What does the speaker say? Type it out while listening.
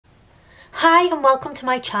Hi and welcome to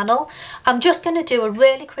my channel. I'm just going to do a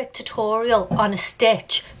really quick tutorial on a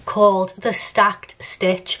stitch called the stacked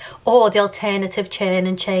stitch or the alternative turn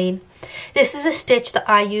and chain. This is a stitch that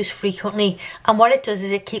I use frequently, and what it does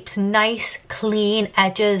is it keeps nice clean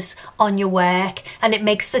edges on your work, and it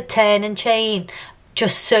makes the turn and chain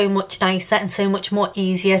just so much nicer and so much more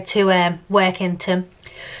easier to work into.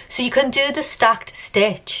 So you can do the stacked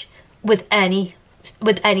stitch with any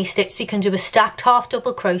stitch. So you can do a stacked half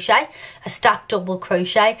double crochet, a stacked double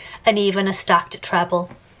crochet, and even a stacked treble.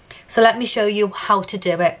 So let me show you how to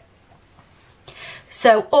do it.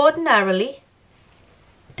 So ordinarily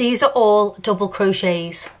these are all double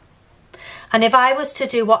crochets, and if I was to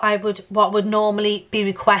do what would normally be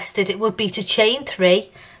requested, it would be to chain 3,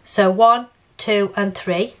 so 1, 2 and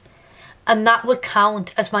 3, and that would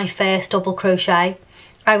count as my first double crochet.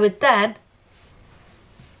 I would then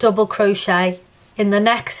double crochet in the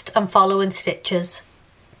next and following stitches.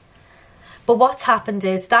 But what's happened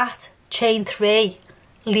is that chain 3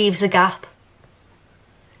 leaves a gap.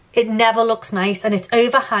 It never looks nice and it's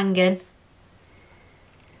overhanging,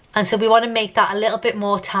 and so we want to make that a little bit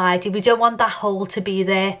more tidy. We don't want that hole to be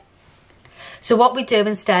there. So what we do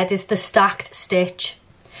instead is the stacked stitch.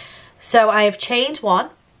 So I have chained 1,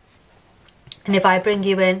 and if I bring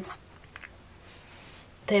you in,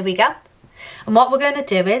 there we go. And what we're going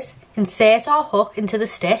to do is insert our hook into the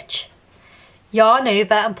stitch, yarn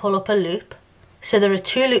over and pull up a loop. So there are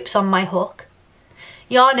 2 loops on my hook,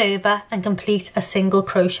 yarn over and complete a single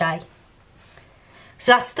crochet.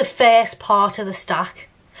 So that's the first part of the stack.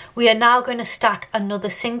 We are now going to stack another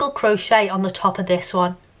single crochet on the top of this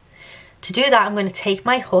one. To do that, I'm going to take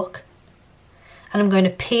my hook and I'm going to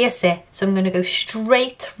pierce it. So I'm going to go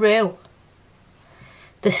straight through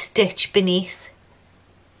the stitch beneath.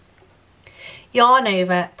 Yarn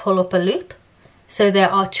over, pull up a loop. So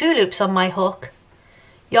there are 2 loops on my hook,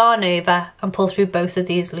 yarn over and pull through both of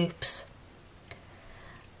these loops.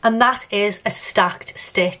 And that is a stacked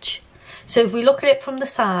stitch. So if we look at it from the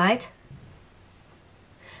side,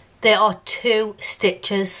 there are 2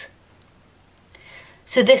 stitches.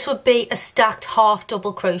 So this would be a stacked half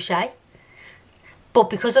double crochet,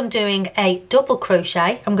 but because I'm doing a double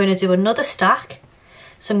crochet, I'm going to do another stack.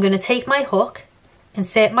 So I'm going to take my hook,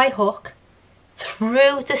 insert my hook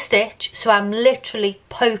through the stitch, so I'm literally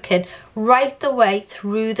poking right the way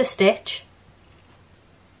through the stitch,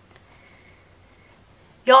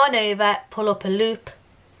 yarn over, pull up a loop,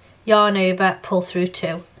 yarn over, pull through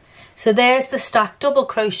 2. So there's the stacked double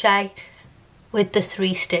crochet with the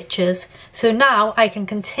 3 stitches. So now I can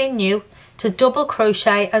continue to double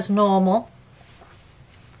crochet as normal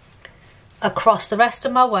across the rest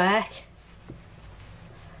of my work.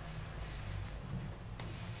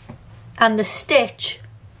 And the stitch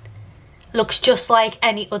looks just like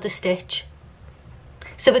any other stitch.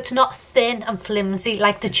 So it's not thin and flimsy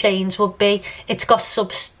like the chains would be. It's got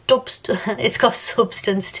it's got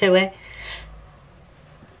substance to it.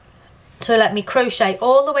 So let me crochet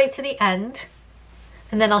all the way to the end,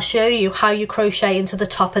 and then I'll show you how you crochet into the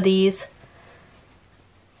top of these.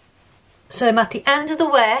 So I'm at the end of the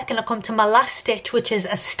work and I come to my last stitch, which is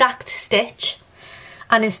a stacked stitch.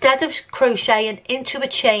 And instead of crocheting into a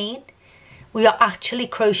chain, we are actually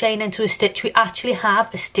crocheting into a stitch. We actually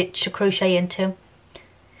have a stitch to crochet into.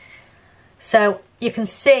 So you can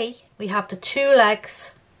see we have the 2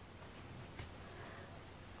 legs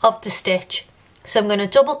of the stitch. So I'm going to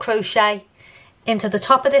double crochet into the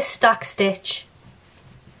top of this stack stitch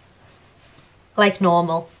like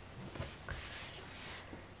normal.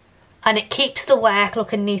 And it keeps the work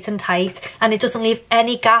looking neat and tight, and it doesn't leave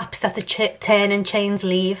any gaps that the turn and chains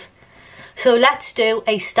leave. So let's do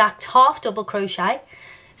a stacked half double crochet.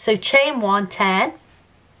 So chain 1, turn,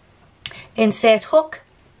 insert hook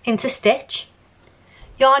into stitch,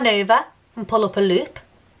 yarn over and pull up a loop,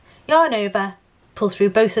 yarn over, pull through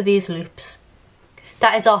both of these loops.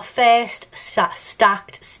 That is our first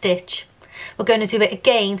stacked stitch. We're going to do it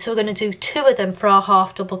again, so we're going to do 2 of them for our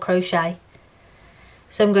half double crochet.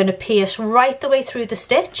 So I'm going to pierce right the way through the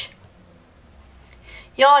stitch,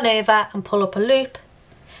 yarn over and pull up a loop,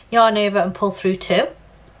 yarn over and pull through 2.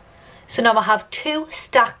 So now I have 2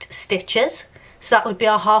 stacked stitches, so that would be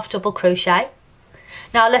our half double crochet.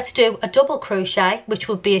 Now let's do a double crochet, which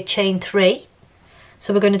would be a chain 3.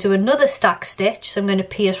 So we're going to do another stacked stitch. So I'm going to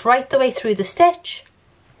pierce right the way through the stitch,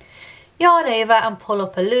 yarn over and pull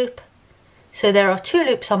up a loop. So there are 2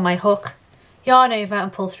 loops on my hook, yarn over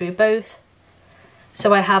and pull through both.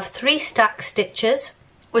 So I have 3 stacked stitches,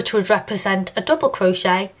 which would represent a double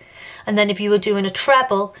crochet. And then if you were doing a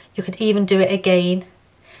treble, you could even do it again.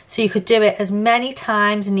 So you could do it as many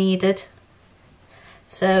times needed.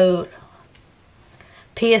 So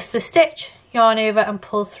pierce the stitch, yarn over and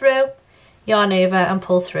pull through, yarn over and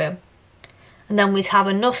pull through. And then we'd have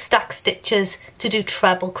enough stack stitches to do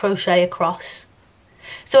treble crochet across.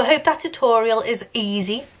 So I hope that tutorial is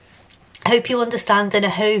easy. I hope you understand, and I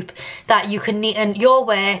hope that you can neaten your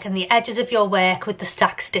work and the edges of your work with the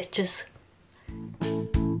stack stitches.